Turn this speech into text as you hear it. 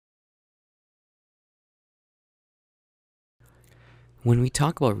When we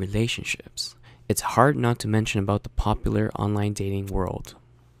talk about relationships, it's hard not to mention about the popular online dating world.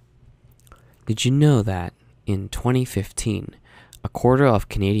 Did you know that in 2015, a quarter of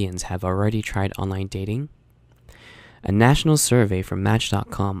Canadians have already tried online dating? A national survey from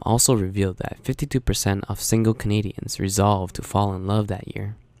Match.com also revealed that 52% of single Canadians resolved to fall in love that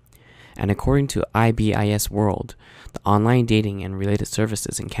year. And according to IBIS World, the online dating and related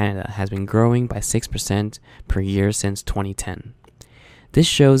services in Canada has been growing by 6% per year since 2010. This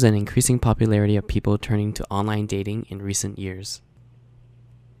shows an increasing popularity of people turning to online dating in recent years.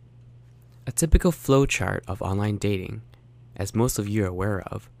 A typical flowchart of online dating, as most of you are aware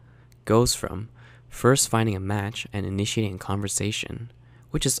of, goes from first finding a match and initiating a conversation,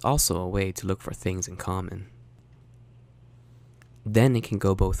 which is also a way to look for things in common. Then it can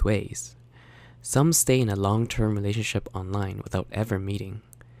go both ways. Some stay in a long-term relationship online without ever meeting.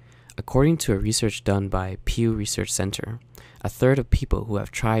 According to a research done by Pew Research Center, a third of people who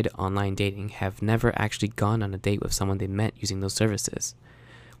have tried online dating have never actually gone on a date with someone they met using those services.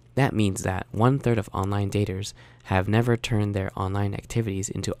 That means that 1/3 of online daters have never turned their online activities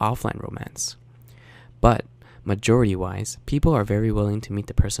into offline romance. But, majority-wise, people are very willing to meet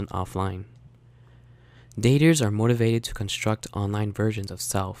the person offline. Daters are motivated to construct online versions of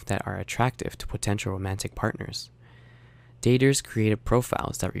self that are attractive to potential romantic partners. Daters created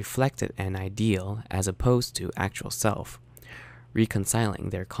profiles that reflected an ideal as opposed to actual self, reconciling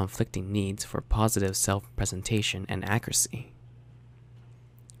their conflicting needs for positive self-presentation and accuracy.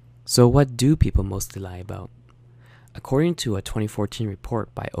 So what do people mostly lie about? According to a 2014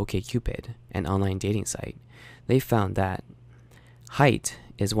 report by OkCupid, an online dating site, they found that height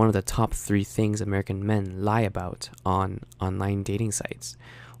is one of the top 3 things American men lie about on online dating sites,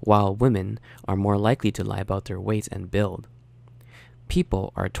 while women are more likely to lie about their weight and build.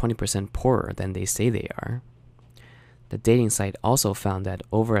 People are 20% poorer than they say they are. The dating site also found that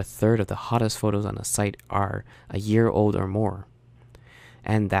over 1/3 of the hottest photos on the site are a year old or more,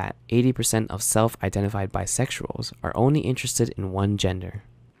 and that 80% of self-identified bisexuals are only interested in one gender.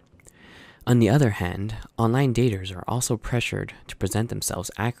 On the other hand, online daters are also pressured to present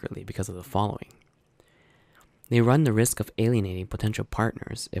themselves accurately because of the following. They run the risk of alienating potential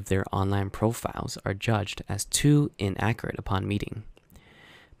partners if their online profiles are judged as too inaccurate upon meeting.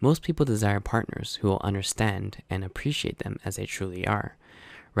 Most people desire partners who will understand and appreciate them as they truly are,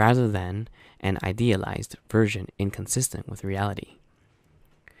 rather than an idealized version inconsistent with reality.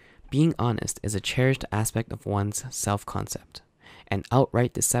 Being honest is a cherished aspect of one's self-concept, and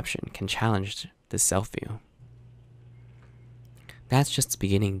outright deception can challenge this self-view. That's just the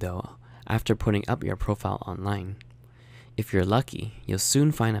beginning though, after putting up your profile online. If you're lucky, you'll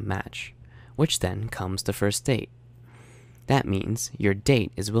soon find a match, which then comes the first date. That means your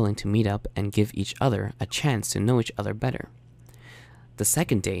date is willing to meet up and give each other a chance to know each other better. The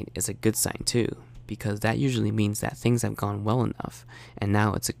second date is a good sign too, because that usually means that things have gone well enough, and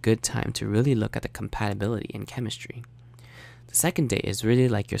now it's a good time to really look at the compatibility and chemistry. The second date is really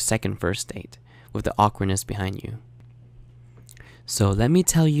like your second first date, with the awkwardness behind you. So let me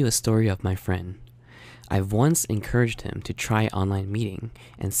tell you a story of my friend. I've once encouraged him to try online meeting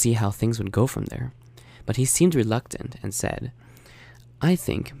and see how things would go from there, but he seemed reluctant and said, "I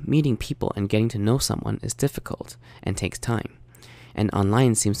think meeting people and getting to know someone is difficult and takes time, and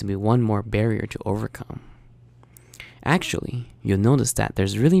online seems to be one more barrier to overcome." Actually, you'll notice that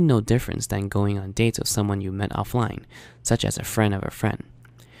there's really no difference than going on dates with someone you met offline, such as a friend of a friend.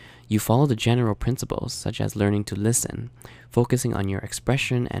 You follow the general principles such as learning to listen, focusing on your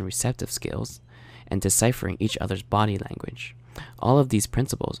expression and receptive skills, and deciphering each other's body language. All of these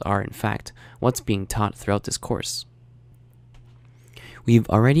principles are, in fact, what's being taught throughout this course. We've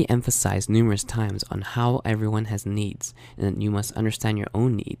already emphasized numerous times on how everyone has needs, and that you must understand your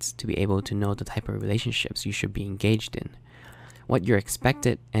own needs to be able to know the type of relationships you should be engaged in. What your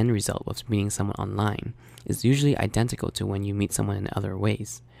expected end result of meeting someone online is usually identical to when you meet someone in other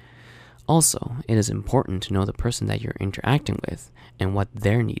ways. Also, it is important to know the person that you're interacting with and what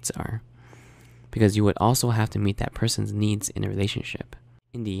their needs are, because you would also have to meet that person's needs in a relationship.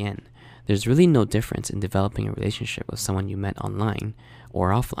 In the end, there's really no difference in developing a relationship with someone you met online or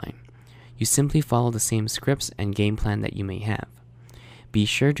offline. You simply follow the same scripts and game plan that you may have. Be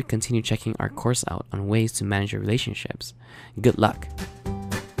sure to continue checking our course out on ways to manage your relationships. Good luck!